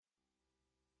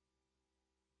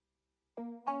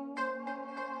Tấm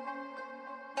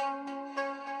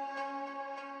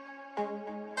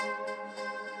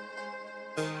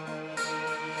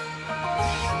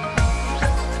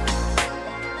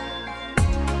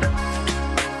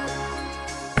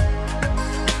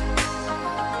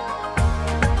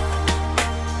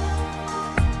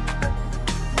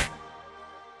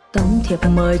thiệp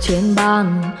mời trên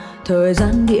bàn, thời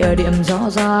gian địa điểm rõ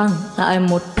ràng, lại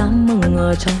một đám mừng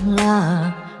ngờ trong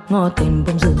la. Ngó tên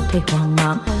bỗng dưng thấy hoang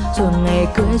mang, rồi ngày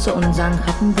cưới rộn ràng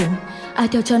khắp vùng. Ai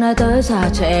theo chân ai tới già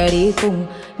trẻ đi cùng,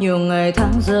 nhiều ngày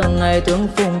tháng giờ ngày tương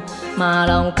phùng, mà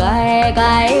lòng cay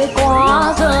cay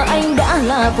quá. Giờ anh đã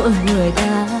là vợ người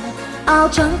ta, áo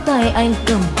trắng tay anh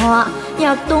cầm hoa,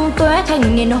 nhạc tung tóe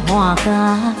thanh niên hòa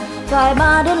ca. Vài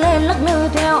ba đứa lên lắc lư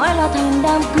theo ấy là thành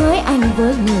đám cưới anh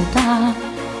với người ta.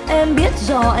 Em biết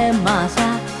do em mà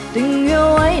xa, tình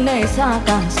yêu ấy này xa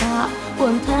càng xa,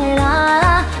 buồn thay la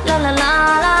la la la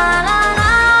la la la.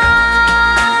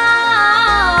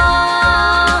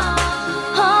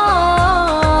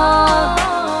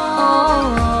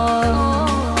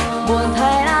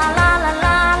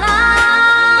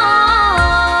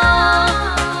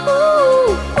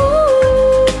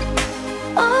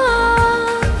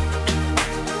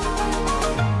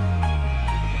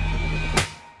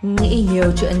 Nghĩ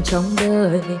nhiều chuyện trong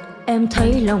đời, em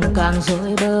thấy lòng càng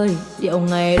rối bời. Điệu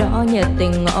ngày đó nhiệt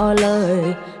tình ngỏ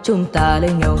lời, chúng ta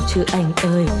lên nhau chứ anh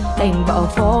ơi. Đành bỏ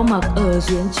phố mặc ở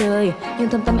duyên chơi, nhưng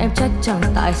thâm tâm em trách chẳng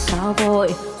tại sao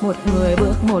vội. Một người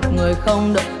bước một người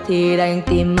không đợi, thì đành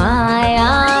tìm ai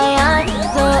ai ai.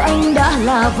 Giờ anh đã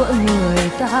là vợ người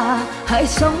ta, hãy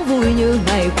sống vui như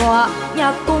ngày qua.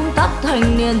 Nhạc cung tắt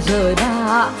thanh niên rời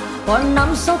ba, còn năm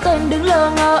sau tên đứng lơ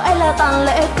ngơ, ấy là tang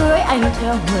lễ cưới anh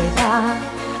theo người ta.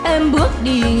 Em bước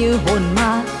đi như hồn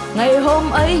ma, ngày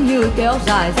hôm ấy như kéo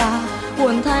dài ra,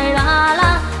 buồn thay la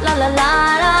la la la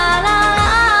la la la.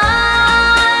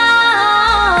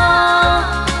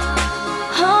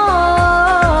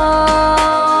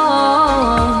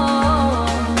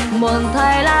 Buồn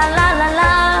thay la la la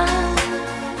la.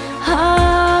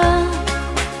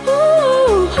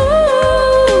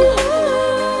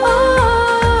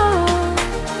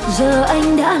 Giờ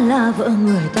anh đã là vợ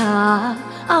người ta,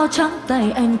 áo trắng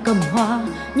tay anh cầm hoa,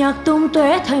 nhạc tung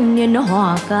tóe thanh niên nó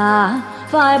hòa ca.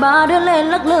 Vài ba đứa lên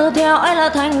lắc lư theo ấy là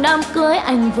thành đám cưới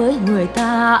anh với người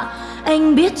ta.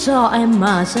 Anh biết do em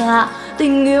mà xa,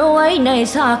 tình yêu ấy này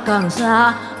xa càng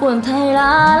xa, buồn thay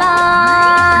la la.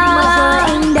 Mà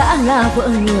giờ anh đã là vợ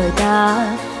người ta,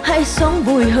 hãy sống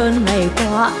vui hơn ngày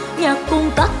qua. Nhạc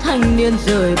cung tắt thanh niên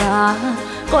rời ba,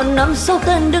 còn năm sau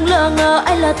tên đứng lơ ngơ,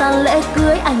 ấy là tang lễ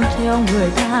cưới anh theo người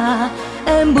ta.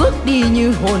 Em bước đi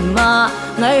như hồn ma,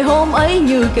 ngày hôm ấy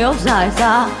như kéo dài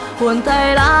ra, buồn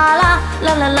thay la la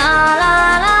la la la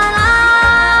la la.